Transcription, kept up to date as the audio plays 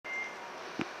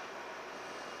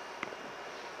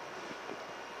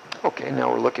Okay,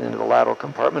 now we're looking into the lateral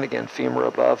compartment. Again, femur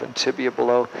above and tibia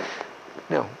below.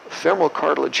 Now, femoral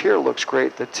cartilage here looks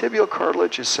great. The tibial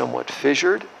cartilage is somewhat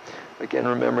fissured. Again,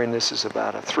 remembering this is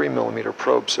about a 3 millimeter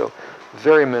probe, so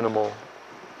very minimal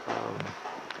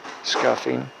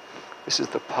scuffing. This is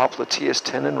the popliteus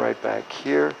tendon right back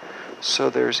here. So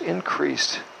there's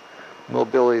increased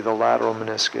mobility of the lateral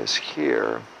meniscus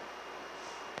here.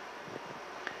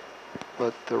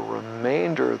 But the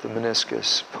remainder of the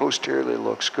meniscus posteriorly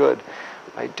looks good.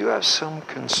 I do have some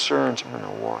concerns. I'm going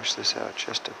to wash this out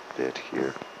just a bit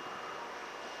here.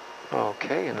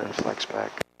 Okay, and then flex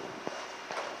back.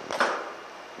 Got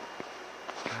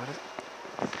it.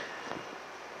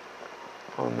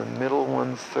 On the middle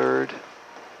 1/3.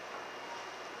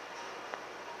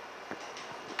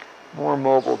 More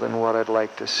mobile than what I'd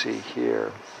like to see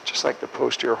here. Just like the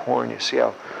posterior horn, you see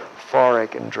how far I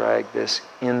can drag this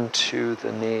into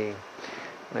the knee.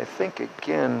 And I think,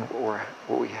 again,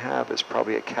 what we have is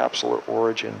probably a capsular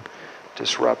origin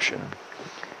disruption.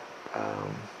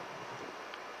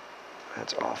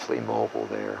 That's awfully mobile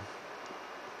there.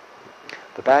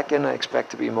 The back end I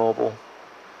expect to be mobile,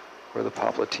 where the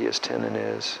popliteus tendon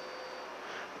is,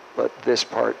 but this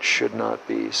part should not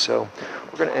be. So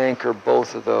we're going to anchor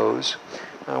both of those.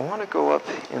 Now I want to go up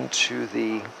into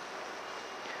the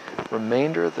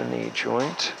remainder of the knee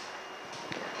joint.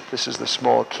 This is the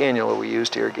small cannula we use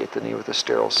to irrigate the knee with a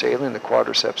sterile saline. The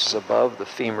quadriceps is above, the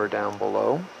femur down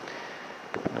below.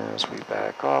 And as we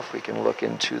back off, we can look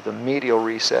into the medial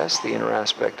recess, the inner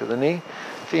aspect of the knee.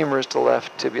 Femur is to the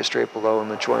left, tibia straight below, and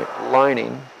the joint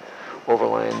lining,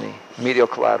 overlying the medial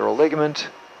collateral ligament,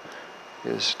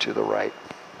 is to the right.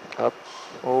 Up,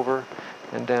 over,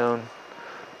 and down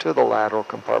to the lateral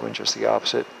compartment, just the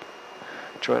opposite.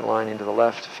 Joint lining to the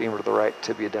left, femur to the right,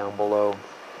 tibia down below,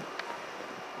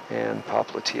 and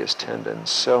popliteus tendons.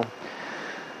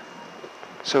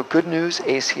 So good news,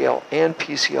 ACL and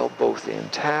PCL both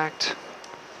intact.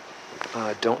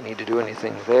 Don't need to do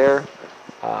anything there.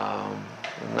 A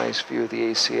nice view of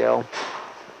the ACL.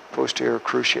 Posterior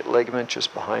cruciate ligament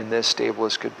just behind this, stable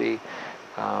as could be.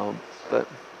 But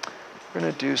we're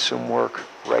going to do some work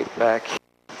right back here.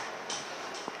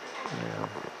 Now,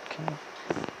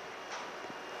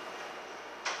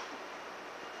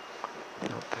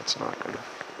 no, that's not going to.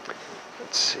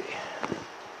 Let's see.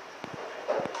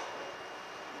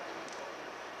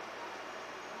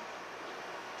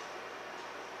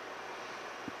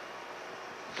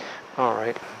 All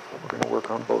right, we're going to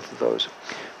work on both of those.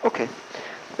 Okay,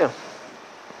 now,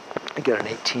 I get an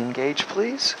 18 gauge,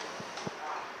 please.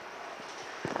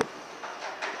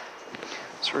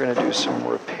 So we're going to do some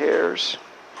repairs.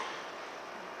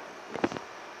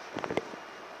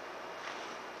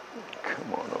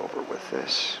 Come on over with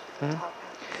this.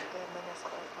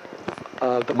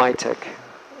 The MyTech.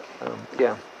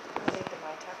 Yeah.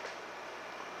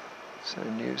 So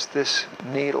use this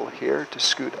needle here to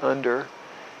scoot under,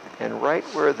 and right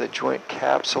where the joint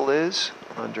capsule is,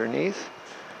 underneath,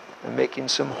 I'm making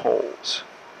some holes.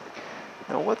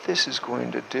 Now what this is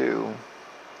going to do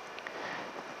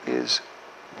is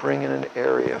bring in an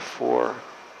area for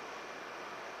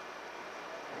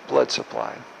blood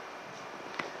supply.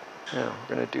 Now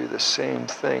we're going to do the same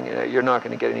thing. You're not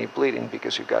going to get any bleeding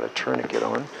because you've got a tourniquet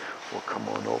on. We'll come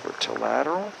on over to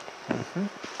lateral. You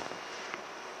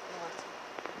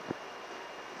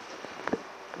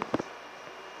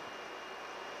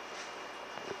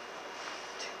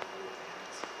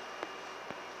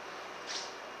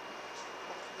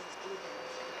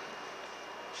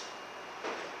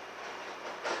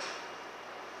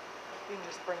can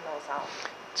just bring those out.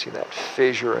 See that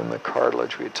fissure in the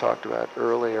cartilage we had talked about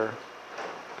earlier.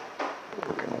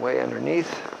 Working way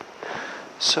underneath.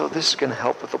 So this is going to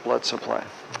help with the blood supply.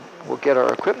 We'll get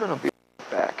our equipment.